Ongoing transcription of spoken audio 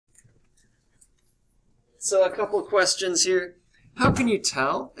So a couple questions here. How can you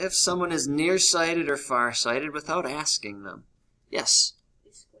tell if someone is nearsighted or farsighted without asking them? Yes.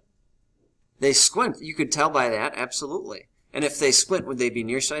 They squint. You could tell by that, absolutely. And if they squint, would they be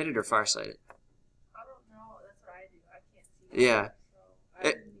nearsighted or farsighted? I don't know. That's what I do. I can't see. Yeah. So I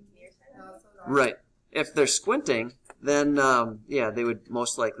would be nearsighted. Right. If they're squinting, then yeah, they would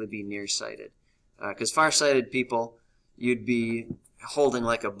most likely be nearsighted. Because farsighted people, you'd be holding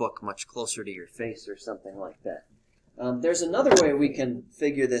like a book much closer to your face or something like that. There's another way we can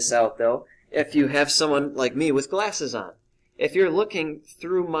figure this out, though, if you have someone like me with glasses on. If you're looking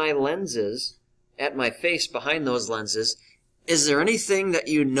through my lenses at my face behind those lenses, is there anything that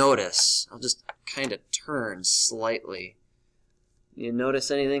you notice? I'll just kind of turn slightly. You notice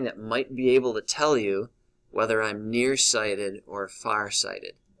anything that might be able to tell you whether I'm nearsighted or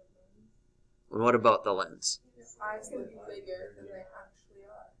farsighted? And what about the lens? His eyes look bigger than they actually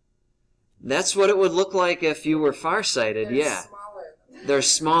are. That's what it would look like if you were farsighted, They're yeah. smaller. They're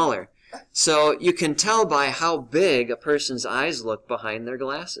smaller. So you can tell by how big a person's eyes look behind their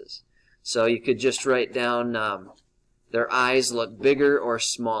glasses. So you could just write down their eyes look bigger or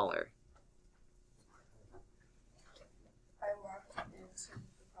smaller. I walked into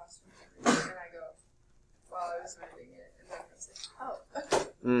the classroom and I go, while I was reading it, and then I was like, oh.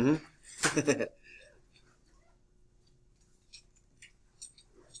 Mm-hmm.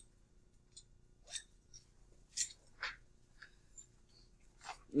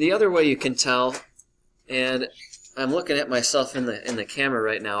 The other way you can tell, and I'm looking at myself in the camera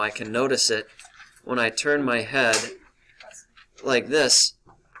right now, I can notice it when I turn my head like this.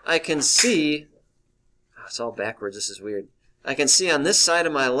 I can see, oh, it's all backwards, this is weird. I can see on this side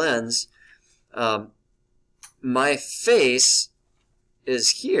of my lens, my face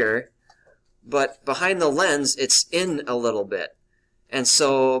is here, but behind the lens it's in a little bit. And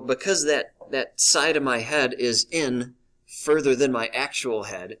so because that side of my head is in further than my actual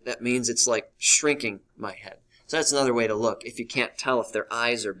head, that means it's like shrinking my head. So that's another way to look. If you can't tell if their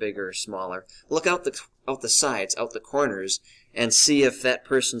eyes are bigger or smaller, look out the sides, out the corners, and see if that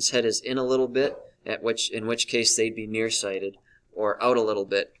person's head is in a little bit, in which case they'd be nearsighted, or out a little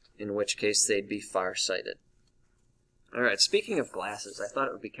bit, in which case they'd be farsighted. All right, speaking of glasses, I thought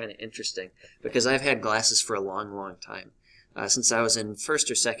it would be kind of interesting because I've had glasses for a long, long time, since I was in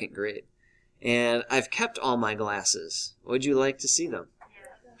 1st or 2nd grade. And I've kept all my glasses. Would you like to see them?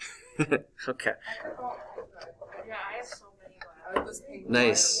 Yeah. Okay. Yeah, I have so many glasses.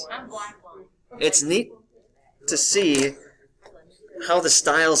 Nice. I'm blind. It's neat to see how the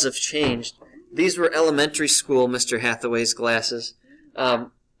styles have changed. These were elementary school Mr. Hathaway's glasses.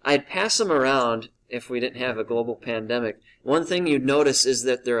 I'd pass them around if we didn't have a global pandemic. One thing you'd notice is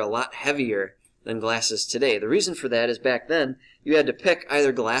that they're a lot heavier than glasses today. The reason for that is back then you had to pick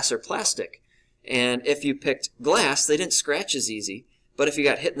either glass or plastic. And if you picked glass, they didn't scratch as easy. But if you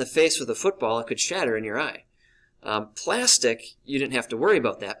got hit in the face with a football, it could shatter in your eye. Plastic, you didn't have to worry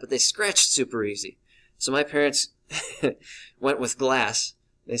about that, but they scratched super easy. So my parents went with glass.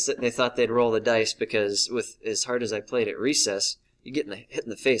 They thought they'd roll the dice because with as hard as I played at recess, you get hit in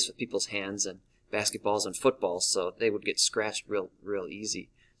the face with people's hands and basketballs and footballs, so they would get scratched real easy.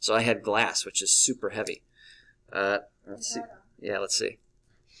 So I had glass, which is super heavy. Let's see. Yeah, let's see.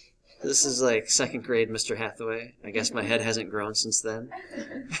 This is like 2nd grade Mr. Hathaway. I guess my head hasn't grown since then.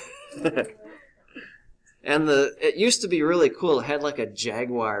 And it used to be really cool. It had like a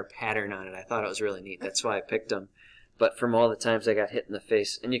jaguar pattern on it. I thought it was really neat. That's why I picked them. But from all the times I got hit in the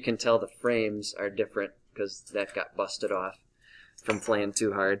face, and you can tell the frames are different because that got busted off from playing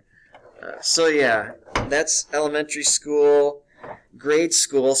too hard. So yeah, that's elementary school, grade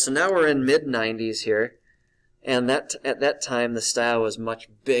school. So now we're in mid-90s here. And at that time, the style was much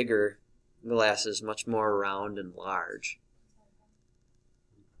bigger glasses, much more round and large.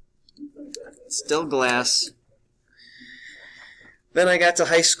 Still glass. Then I got to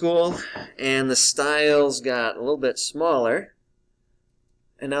high school, and the styles got a little bit smaller.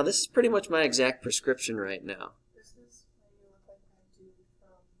 And now this is pretty much my exact prescription right now. This is what you look like that dude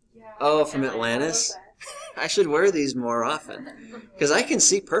from... Yeah. Oh, from Atlantis? I should wear these more often, because I can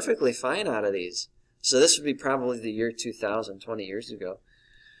see perfectly fine out of these. So this would be probably the year 2000, 20 years ago.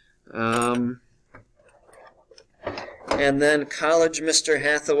 And then college Mr.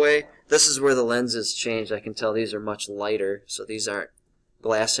 Hathaway. This is where the lenses changed. I can tell these are much lighter, so these aren't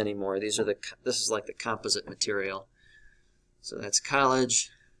glass anymore. This is like the composite material. So that's college.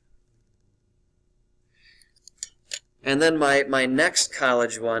 And then my next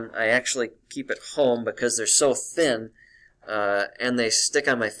college one, I actually keep at home because they're so thin. And they stick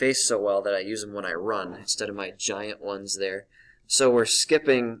on my face so well that I use them when I run instead of my giant ones there. So we're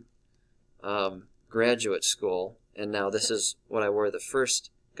skipping graduate school, and now this is what I wore the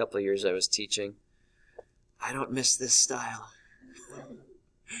first couple of years I was teaching. I don't miss this style.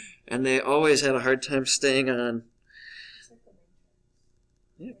 And they always had a hard time staying on.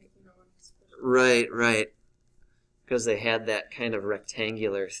 Yeah. Right, right. Because they had that kind of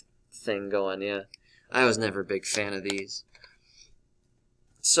rectangular thing going, yeah. I was never a big fan of these.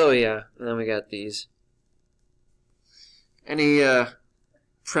 So yeah, and then we got these. Any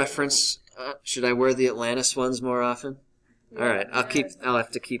preference? Should I wear the Atlantis ones more often? All right, I'll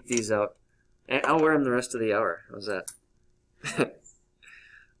have to keep these out. I'll wear them the rest of the hour. How's that?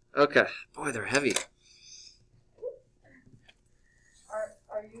 Okay. Boy, they're heavy.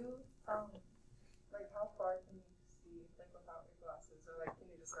 Are you like how far can you see like without your glasses, or like can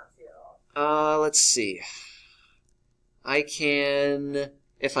you just not see at all? Let's see. I can,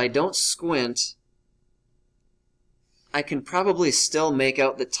 if I don't squint, I can probably still make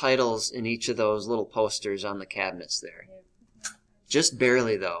out the titles in each of those little posters on the cabinets there. Just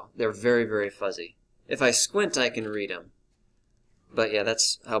barely, though. They're very, very fuzzy. If I squint, I can read them. But yeah,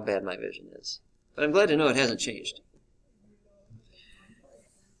 that's how bad my vision is. But I'm glad to know it hasn't changed.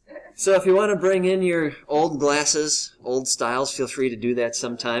 So if you want to bring in your old glasses, old styles, feel free to do that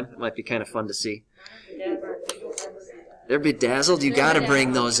sometime. It might be kind of fun to see. They're bedazzled? You got to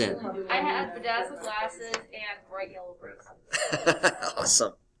bring those in. I have bedazzled glasses and bright yellow bracelets.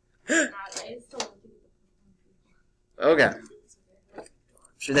 Awesome. Okay. I'm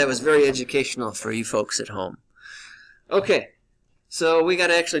sure that was very educational for you folks at home. Okay, so we got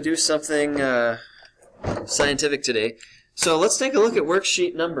to actually do something scientific today. So let's take a look at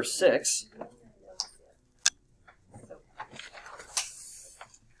worksheet number 6.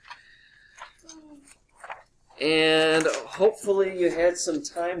 And hopefully you had some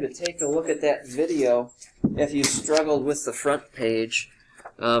time to take a look at that video if you struggled with the front page.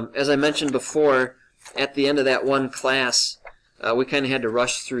 As I mentioned before, at the end of that one class, we kind of had to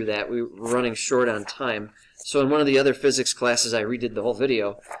rush through that. We were running short on time. So in one of the other physics classes, I redid the whole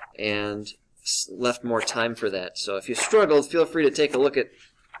video and left more time for that. So if you struggled, feel free to take a look at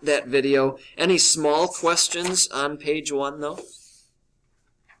that video. Any small questions on page 1, though?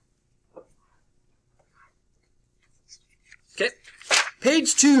 Okay,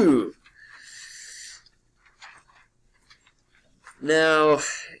 page 2. Now,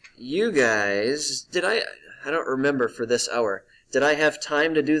 you guys, I don't remember for this hour, did I have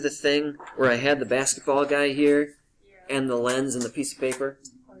time to do the thing where I had the basketball guy here and the lens and the piece of paper?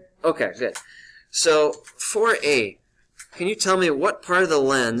 Okay, good. So, 4A, can you tell me what part of the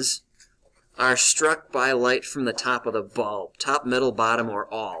lens are struck by light from the top of the bulb? Top, middle, bottom,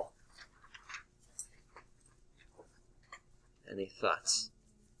 or all? Any thoughts?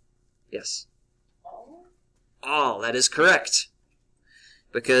 Yes. All, that is correct.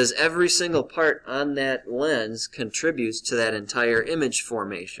 Because every single part on that lens contributes to that entire image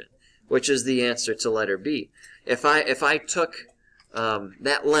formation, which is the answer to letter B. If I took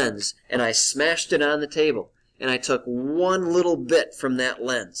that lens and I smashed it on the table and I took one little bit from that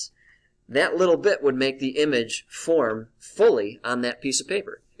lens, that little bit would make the image form fully on that piece of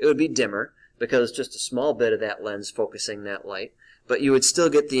paper. It would be dimmer because it's just a small bit of that lens focusing that light, but you would still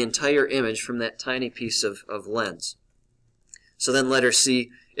get the entire image from that tiny piece of lens. So then letter C,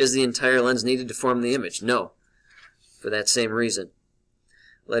 is the entire lens needed to form the image? No, for that same reason.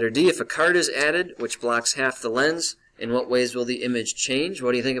 Letter D, if a card is added, which blocks half the lens, in what ways will the image change?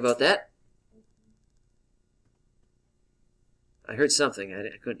 What do you think about that? I heard something.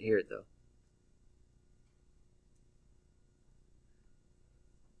 I couldn't hear it, though.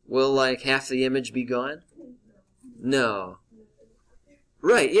 Will, like, half the image be gone? No.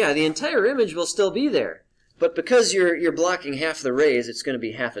 Right, yeah, the entire image will still be there. But because you're blocking half the rays, it's going to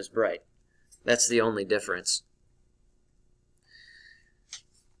be half as bright. That's the only difference.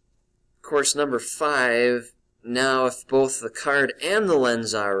 Course number 5, now if both the card and the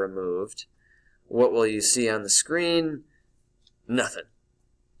lens are removed, what will you see on the screen? Nothing.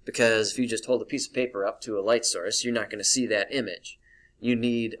 Because if you just hold a piece of paper up to a light source, you're not going to see that image. You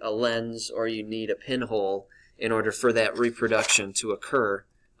need a lens or you need a pinhole in order for that reproduction to occur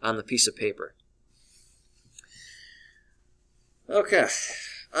on the piece of paper. Okay,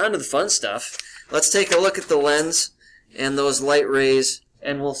 on to the fun stuff. Let's take a look at the lens and those light rays,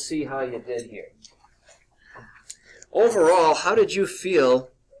 and we'll see how you did here. Overall, how did you feel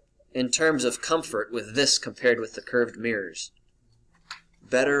in terms of comfort with this compared with the curved mirrors?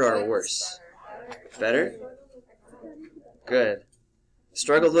 Better or worse? Better? Good.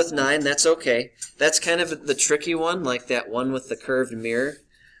 Struggled with 9, that's okay. That's kind of the tricky one, like that one with the curved mirror.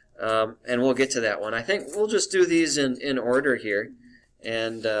 And we'll get to that one. I think we'll just do these in order here.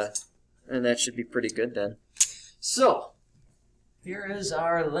 And And that should be pretty good then. So, here is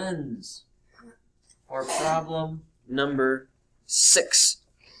our lens for problem number 6.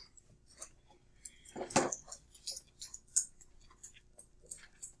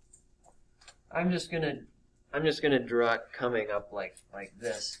 I'm just gonna draw it coming up like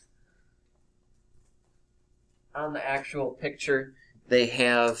this. On the actual picture, they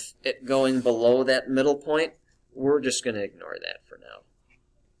have it going below that middle point. We're just gonna ignore that for now.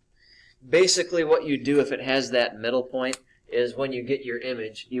 Basically, what you do if it has that middle point is when you get your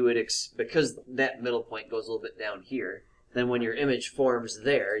image, you would because that middle point goes a little bit down here. Then when your image forms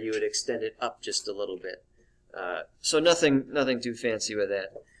there, you would extend it up just a little bit. So nothing too fancy with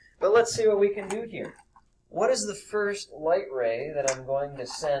that. But let's see what we can do here. What is the first light ray that I'm going to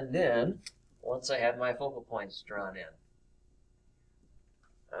send in once I have my focal points drawn in?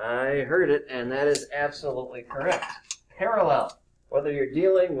 I heard it, and that is absolutely correct. Parallel. Whether you're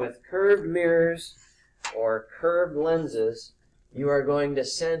dealing with curved mirrors or curved lenses, you are going to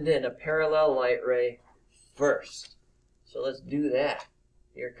send in a parallel light ray first. So let's do that.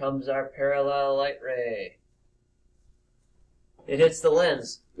 Here comes our parallel light ray. It hits the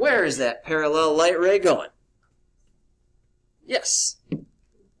lens. Where is that parallel light ray going? Yes.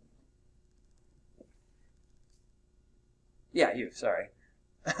 Yeah, you, sorry.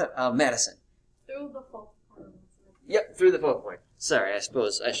 Madison. Through the focal point. Yep, through the focal point. Sorry, I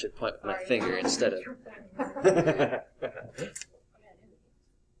suppose I should point with my finger instead of...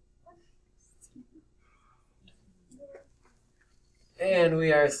 And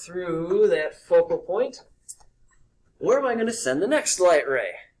we are through that focal point. Where am I going to send the next light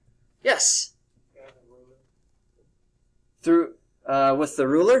ray? Yes? Through, with the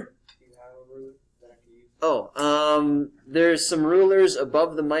ruler? Oh, there's some rulers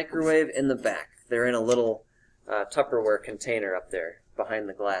above the microwave in the back. They're in a little Tupperware container up there behind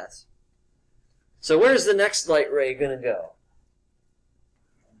the glass. So where's the next light ray going to go?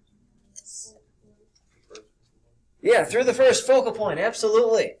 Yeah, through the first focal point,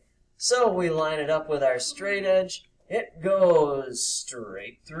 absolutely. So we line it up with our straight edge. It goes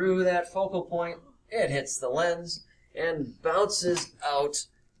straight through that focal point. It hits the lens and bounces out,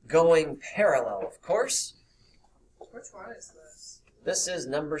 going parallel, of course. Which one is this? This is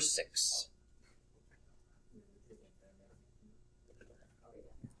number 6.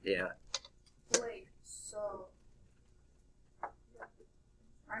 Yeah. Wait, so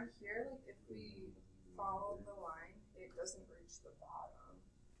on here, like if we follow the line, it doesn't reach the bottom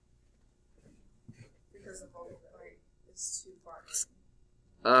because the focal point is too far.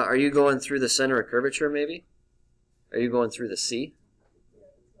 Are you going through the center of curvature, maybe? Are you going through the C?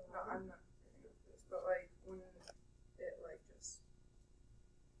 No, I'm not doing this, but like when it like just.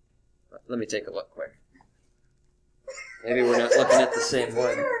 Let me take a look quick. Maybe we're not looking at the same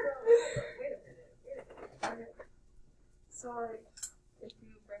one. Wait a minute. So like, if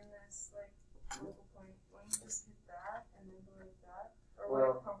you bring this like focal point, when you just hit that and then go like that, or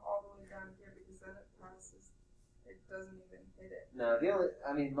will it come all the way down here because then it passes, it doesn't even hit it. No,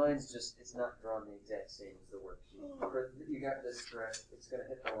 mine's just, it's not drawn the exact same as the worksheet. You got this correct, it's going to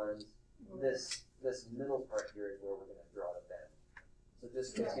hit the lens. This middle part here is where we're going to draw the bend. So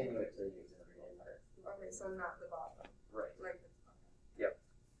just continue it till you get to the beginning part. Okay, so not the bottom. Right. Like. Yep.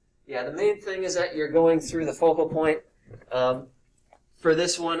 Yeah, the main thing is that you're going through the focal point. For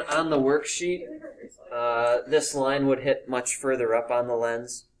this one on the worksheet, this line would hit much further up on the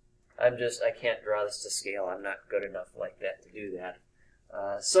lens. I can't draw this to scale. I'm not good enough like that to do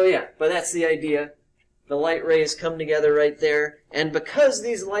that. So yeah, but that's the idea. The light rays come together right there, and because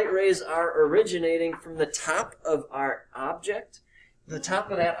these light rays are originating from the top of our object, the top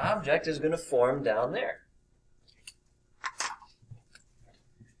of that object is going to form down there.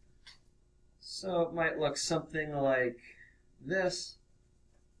 So it might look something like this.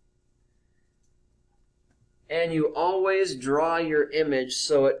 And you always draw your image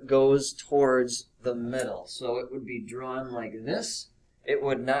so it goes towards the middle. So it would be drawn like this. It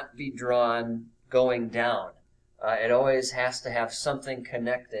would not be drawn going down. It always has to have something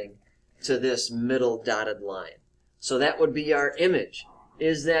connecting to this middle dotted line. So that would be our image.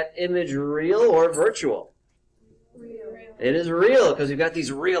 Is that image real or virtual? Real. It is real because you've got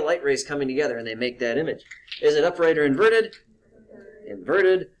these real light rays coming together and they make that image. Is it upright or inverted?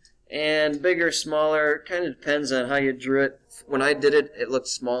 Inverted. And bigger, smaller, kind of depends on how you drew it. When I did it, it looked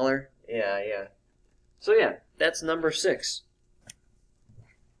smaller. Yeah. So yeah, that's number 6.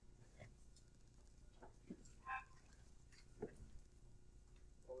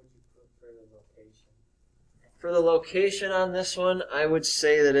 What would you put for the location? For the location on this one, I would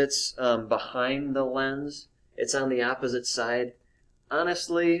say that it's behind the lens. It's on the opposite side.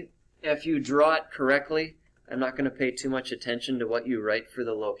 Honestly, if you draw it correctly, I'm not going to pay too much attention to what you write for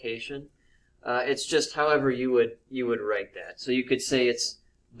the location. It's just however you would write that. So you could say it's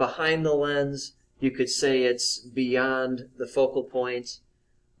behind the lens. You could say it's beyond the focal point,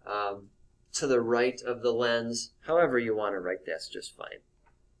 to the right of the lens. However you want to write that's just fine.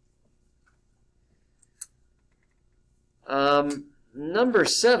 Number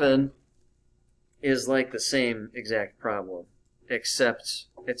 7 is like the same exact problem, except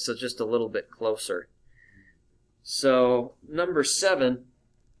it's just a little bit closer. So number 7,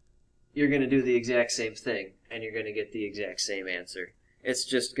 you're going to do the exact same thing, and you're going to get the exact same answer. It's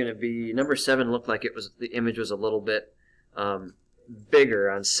just going to be, number 7 looked like it was, the image was a little bit bigger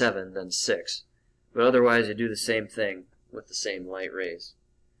on 7 than 6. But otherwise, you do the same thing with the same light rays.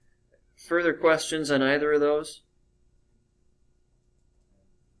 Further questions on either of those?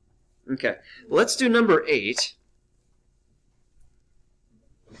 Okay, let's do number 8.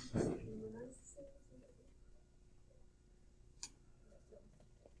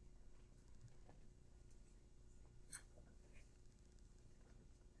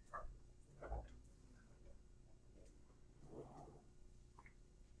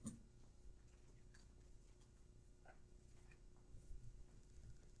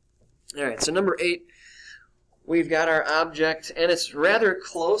 All right, so number 8, we've got our object, and it's rather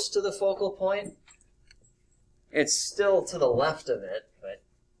close to the focal point. It's still to the left of it, but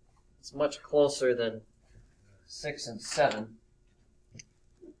it's much closer than 6 and 7.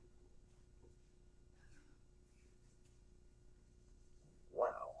 Wow.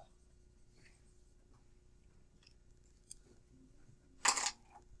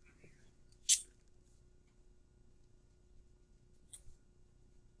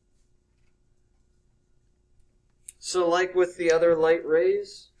 So like with the other light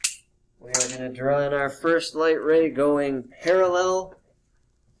rays, we are going to draw in our first light ray going parallel,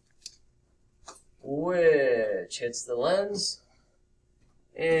 which hits the lens,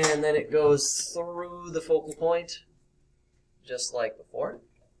 and then it goes through the focal point, just like before.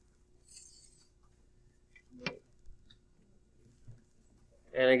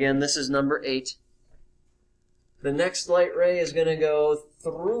 And again, this is number 8. The next light ray is going to go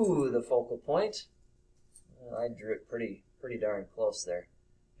through the focal point. I drew it pretty darn close there.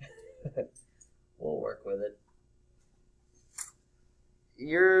 We'll work with it.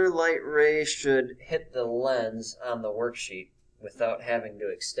 Your light ray should hit the lens on the worksheet without having to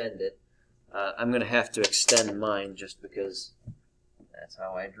extend it. I'm going to have to extend mine just because that's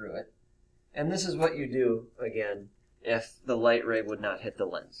how I drew it. And this is what you do, again, if the light ray would not hit the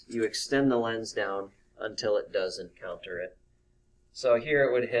lens. You extend the lens down until it does encounter it. So here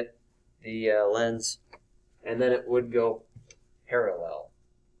it would hit the lens, and then it would go parallel.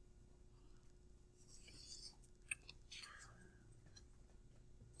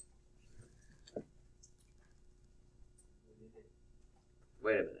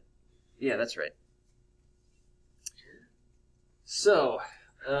 Wait a minute. Yeah, that's right. So,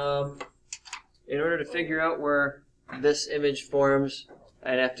 in order to figure out where this image forms,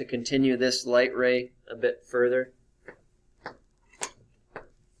 I'd have to continue this light ray a bit further.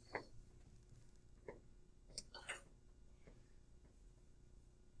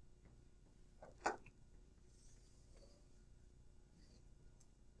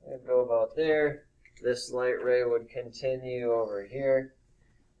 I'd go about there. This light ray would continue over here.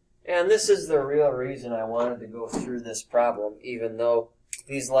 And this is the real reason I wanted to go through this problem, even though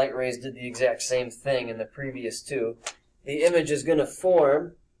these light rays did the exact same thing in the previous two. The image is going to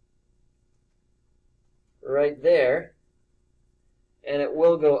form right there, and it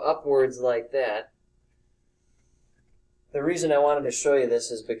will go upwards like that. The reason I wanted to show you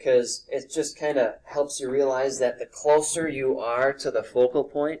this is because it just kind of helps you realize that the closer you are to the focal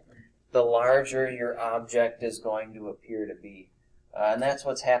point, the larger your object is going to appear to be. And that's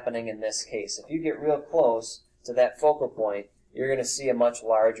what's happening in this case. If you get real close to that focal point, you're going to see a much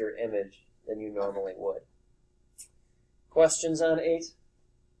larger image than you normally would. Questions on 8?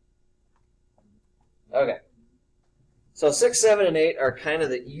 Okay. So 6, 7, and 8 are kind of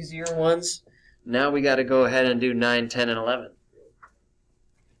the easier ones. Now we got to go ahead and do 9, 10, and 11.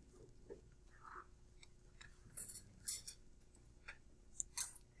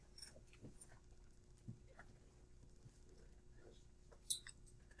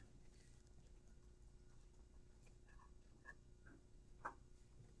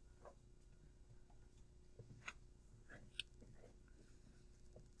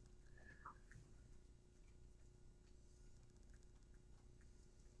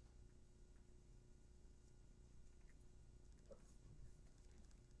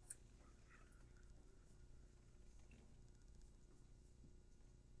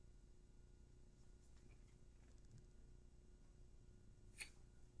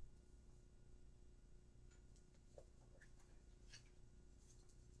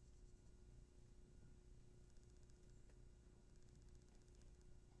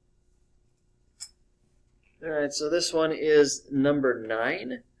 Alright, so this one is number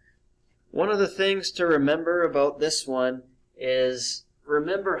 9. One of the things to remember about this one is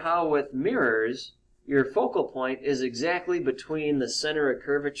remember how with mirrors, your focal point is exactly between the center of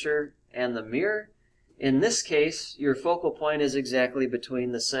curvature and the mirror. In this case, your focal point is exactly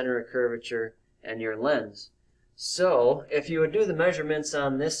between the center of curvature and your lens. So, if you would do the measurements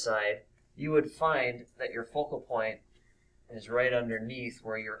on this side, you would find that your focal point is right underneath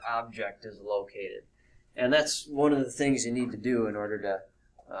where your object is located. And that's one of the things you need to do in order to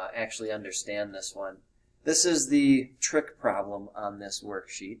actually understand this one. This is the trick problem on this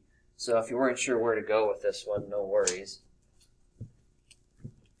worksheet. So if you weren't sure where to go with this one, no worries.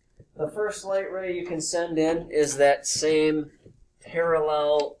 The first light ray you can send in is that same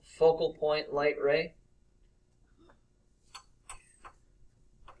parallel focal point light ray.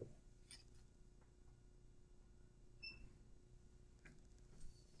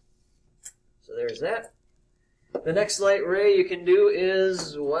 So there's that. The next light ray you can do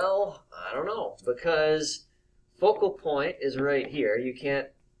is, well, I don't know, because focal point is right here. You can't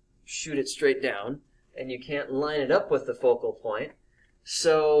shoot it straight down, and you can't line it up with the focal point.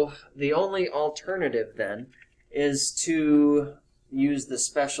 So the only alternative then is to use the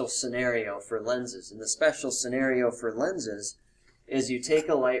special scenario for lenses. And the special scenario for lenses is you take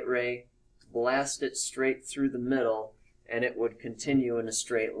a light ray, blast it straight through the middle, and it would continue in a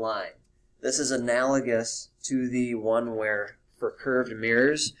straight line. This is analogous to the one where, for curved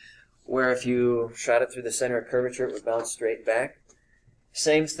mirrors, where if you shot it through the center of curvature, it would bounce straight back.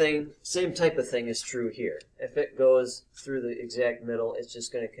 Same thing, same type of thing is true here. If it goes through the exact middle, it's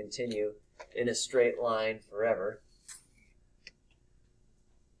just going to continue in a straight line forever.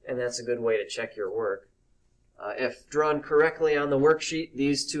 And that's a good way to check your work. If drawn correctly on the worksheet,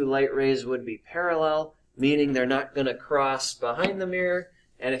 these two light rays would be parallel, meaning they're not going to cross behind the mirror.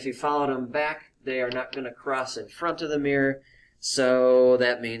 And if you followed them back, they are not going to cross in front of the mirror, so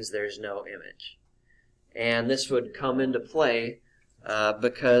that means there's no image. And this would come into play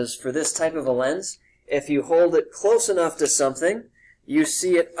because for this type of a lens, if you hold it close enough to something, you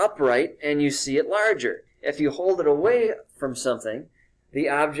see it upright and you see it larger. If you hold it away from something, the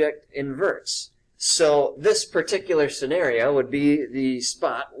object inverts. So this particular scenario would be the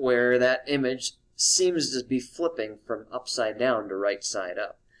spot where that image seems to be flipping from upside down to right side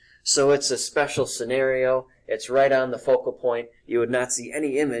up. So it's a special scenario. It's right on the focal point. You would not see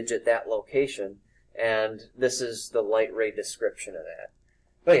any image at that location. And this is the light ray description of that.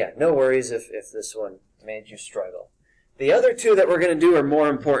 But yeah, no worries if this one made you struggle. The other two that we're going to do are more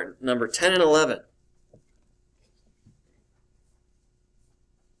important, number 10 and 11.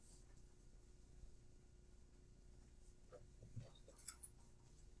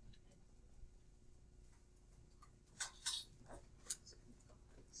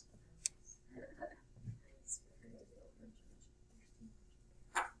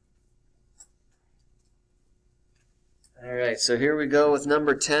 Alright, so here we go with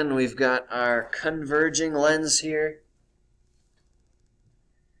number 10. We've got our converging lens here.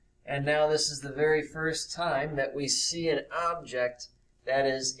 And now this is the very first time that we see an object that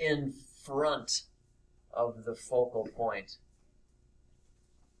is in front of the focal point.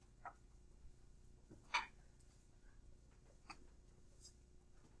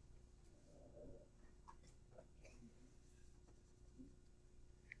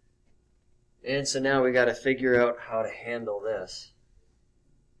 And so now we got to figure out how to handle this.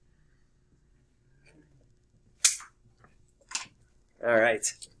 All right.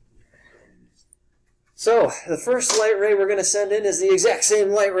 So the first light ray we're going to send in is the exact same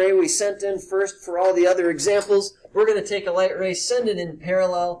light ray we sent in first for all the other examples. We're going to take a light ray, send it in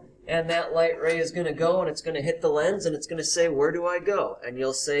parallel, and that light ray is going to go and it's going to hit the lens and it's going to say, where do I go? And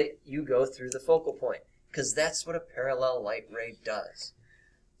you'll say, you go through the focal point, because that's what a parallel light ray does.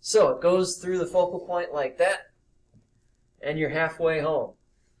 So it goes through the focal point like that, and you're halfway home.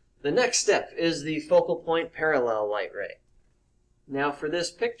 The next step is the focal point parallel light ray. Now for this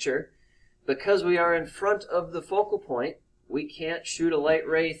picture, because we are in front of the focal point, we can't shoot a light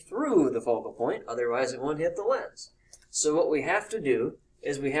ray through the focal point, otherwise it won't hit the lens. So what we have to do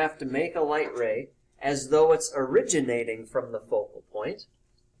is we have to make a light ray as though it's originating from the focal point.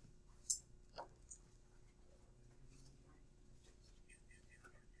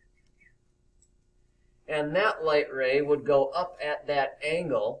 And that light ray would go up at that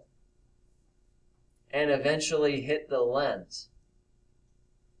angle and eventually hit the lens.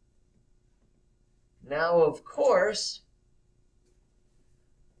 Now, of course,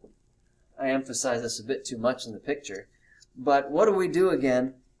 I emphasize this a bit too much in the picture, but what do we do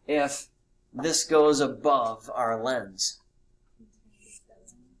again if this goes above our lens?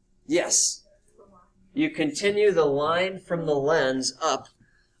 Yes. you continue the line from the lens up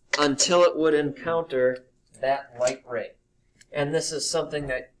until it would encounter that light ray. And this is something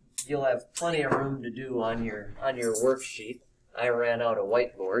that you'll have plenty of room to do on your worksheet. I ran out of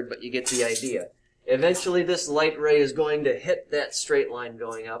whiteboard, but you get the idea. Eventually this light ray is going to hit that straight line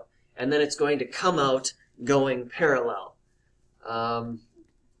going up, and then it's going to come out going parallel.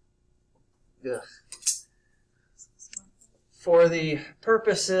 For the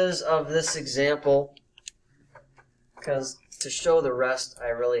purposes of this example, because to show the rest, I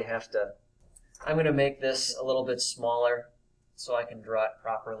really have to, I'm going to make this a little bit smaller so I can draw it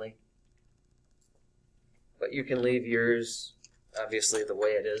properly. But you can leave yours, obviously, the way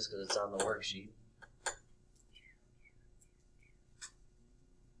it is because it's on the worksheet.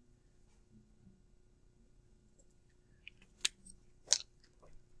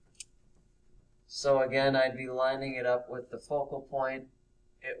 So again, I'd be lining it up with the focal point.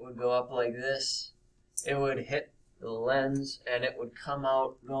 It would go up like this. It would hit the lens, and it would come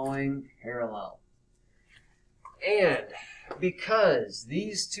out going parallel. And because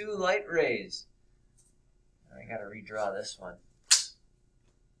these two light rays, I gotta redraw this one.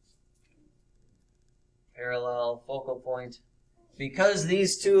 Parallel, focal point. Because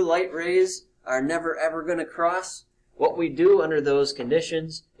these two light rays are never ever going to cross, what we do under those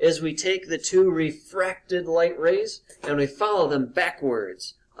conditions is we take the two refracted light rays and we follow them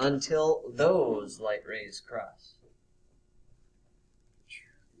backwards until those light rays cross.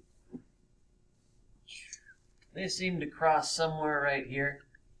 They seem to cross somewhere right here.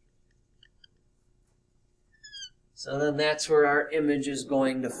 So then that's where our image is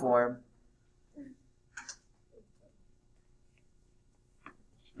going to form.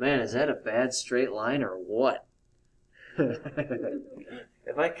 Man, is that a bad straight line or what?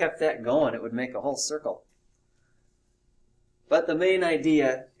 If I kept that going, it would make a whole circle. But the main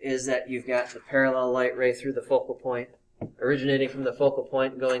idea is that you've got the parallel light ray through the focal point, originating from the focal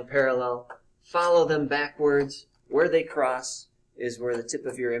point, going parallel. Follow them backwards. Where they cross is where the tip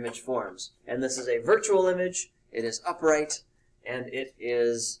of your image forms. And this is a virtual image. It is upright, and it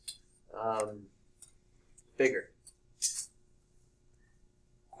is bigger.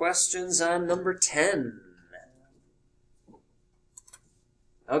 Questions on number 10?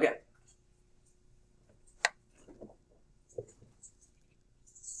 Okay.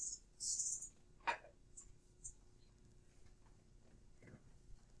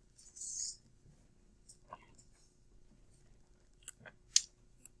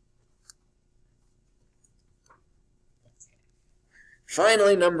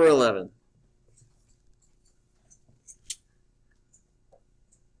 Finally, number 11.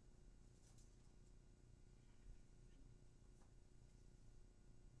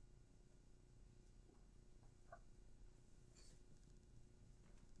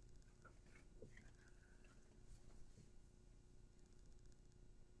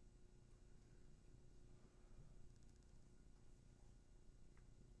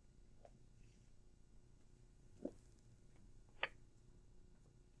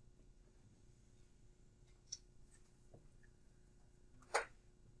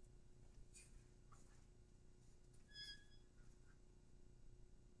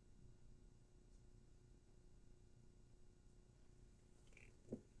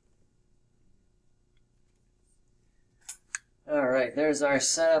 All right, there's our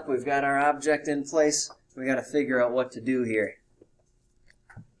setup. We've got our object in place. We got to figure out what to do here.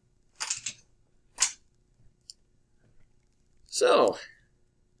 So,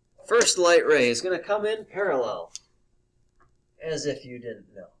 first light ray is going to come in parallel, as if you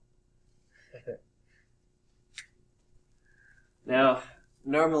didn't know. Now,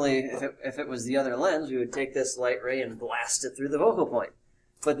 normally, if it was the other lens, we would take this light ray and blast it through the focal point.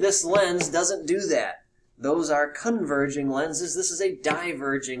 But this lens doesn't do that. Those are converging lenses. This is a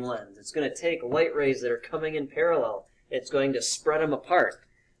diverging lens. It's going to take light rays that are coming in parallel. It's going to spread them apart.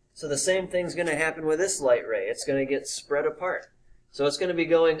 So the same thing's going to happen with this light ray. It's going to get spread apart. So it's going to be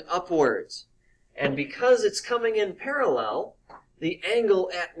going upwards. And because it's coming in parallel, the angle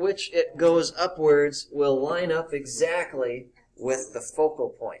at which it goes upwards will line up exactly with the focal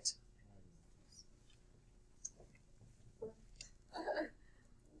point.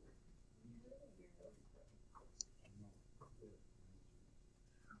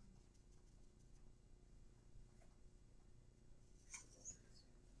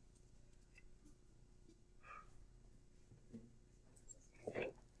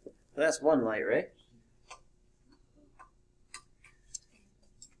 That's one light ray.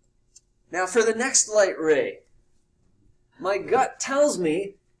 Now for the next light ray, my gut tells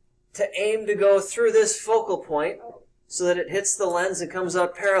me to aim to go through this focal point so that it hits the lens and comes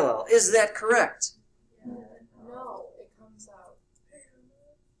out parallel. Is that correct?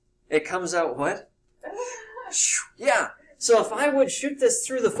 It comes out what? Yeah. So if I would shoot this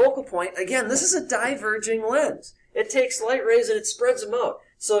through the focal point, again, this is a diverging lens. It takes light rays and it spreads them out.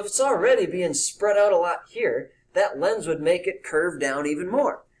 So if it's already being spread out a lot here, that lens would make it curve down even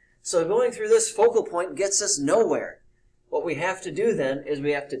more. So going through this focal point gets us nowhere. What we have to do then is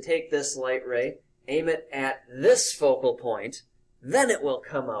we have to take this light ray, aim it at this focal point, then it will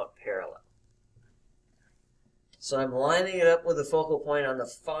come out parallel. So I'm lining it up with the focal point on the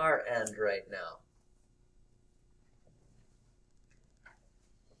far end right now.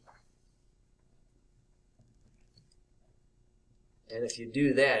 And if you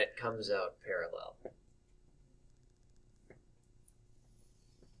do that, it comes out parallel.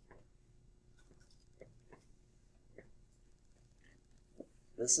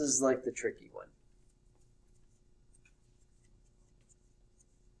 This is like the tricky one.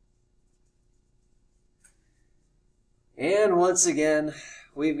 And once again,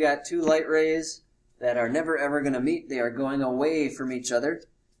 we've got two light rays that are never ever going to meet. They are going away from each other,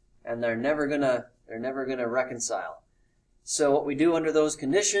 and they're never going to reconcile. So what we do under those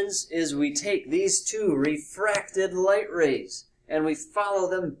conditions is we take these two refracted light rays and we follow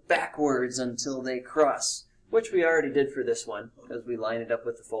them backwards until they cross, which we already did for this one because we line it up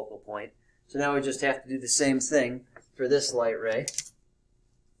with the focal point. So now we just have to do the same thing for this light ray.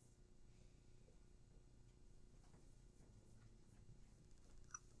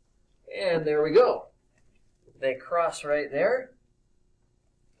 And there we go. They cross right there.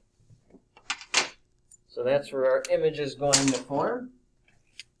 So that's where our image is going to form.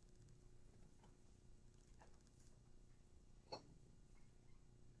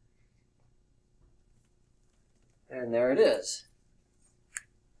 And there it is.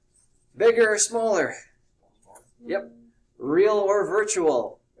 Bigger or smaller? Yep. Real or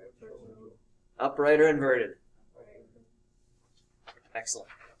virtual? Upright or inverted? Excellent.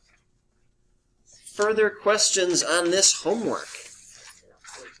 Further questions on this homework?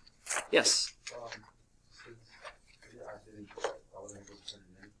 Yes.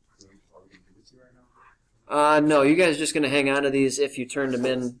 No, you guys are just going to hang on to these if you turned them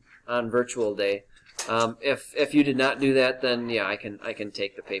in on virtual day. If you did not do that, then yeah, I can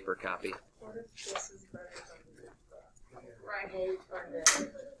take the paper copy. What if this is better than Right.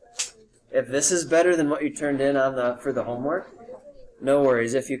 If this is better than what you turned in on for the homework, no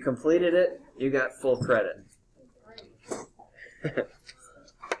worries. If you completed it, you got full credit.